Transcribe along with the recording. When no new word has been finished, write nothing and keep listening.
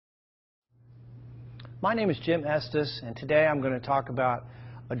My name is Jim Estes, and today I'm going to talk about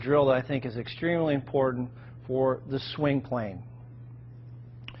a drill that I think is extremely important for the swing plane.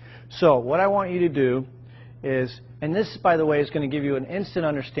 So what I want you to do is, and this by the way is going to give you an instant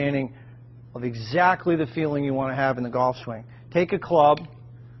understanding of exactly the feeling you want to have in the golf swing. Take a club,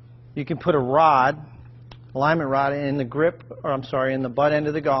 you can put a rod, alignment rod in the grip, or I'm sorry, in the butt end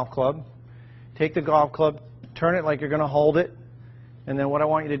of the golf club. Take the golf club, turn it like you're going to hold it, and then what I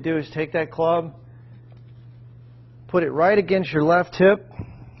want you to do is take that club, put it right against your left hip,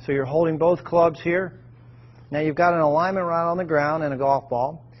 so you're holding both clubs here. Now you've got an alignment rod on the ground and a golf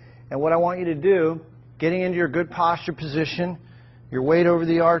ball, and what I want you to do, getting into your good posture position, your weight over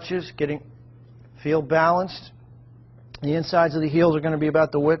the arches, feel balanced. The insides of the heels are going to be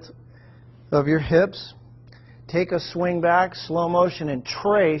about the width of your hips. Take a swing back, slow motion, and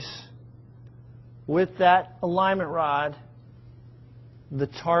trace with that alignment rod the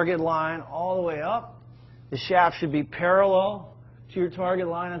target line all the way up. The shaft should be parallel to your target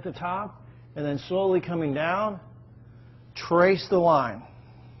line at the top, and then slowly coming down, trace the line.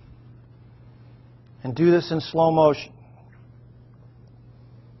 And do this in slow motion.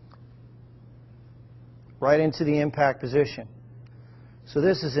 Right into the impact position. So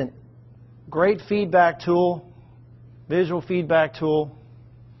this is a great feedback tool, visual feedback tool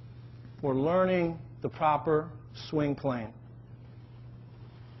for learning the proper swing plane.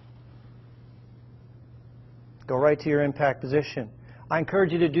 Go right to your impact position. I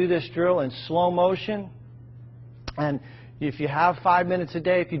encourage you to do this drill in slow motion, and if you have 5 minutes a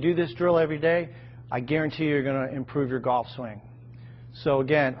day, if you do this drill every day, I guarantee you're going to improve your golf swing. So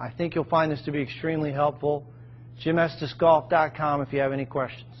again, I think you'll find this to be extremely helpful. JimEstesGolf.com if you have any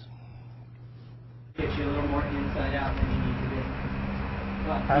questions. Get you a little more inside out than you need to be.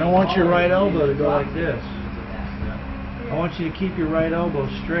 I don't want your right elbow to go like this. I want you to keep your right elbow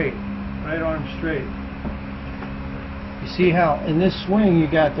straight, right arm straight. You see how in this swing you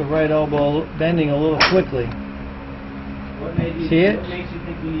got the right elbow bending a little quickly. See it?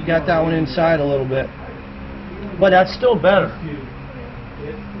 You got that one inside a little bit. But that's still better.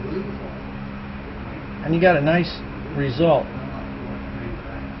 And you got a nice result.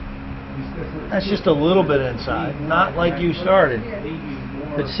 That's just a little bit inside, not like you started.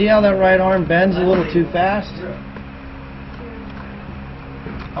 But see how that right arm bends a little too fast?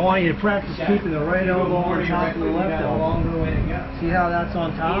 I want you to practice keeping the right elbow on top of the left elbow. See how that's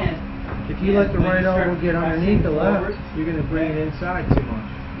on top? If you let the right elbow get underneath the left, you're going to bring it inside too much.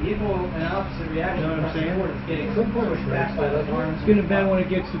 Equal and opposite reaction. You know what I'm saying? It's getting pushed back by those arms. It's going to bend when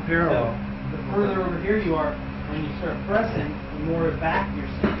it gets to parallel. So the further over here you are, when you start pressing, the more back you're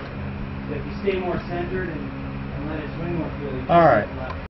centered. So if you stay more centered and let it swing more freely. All right.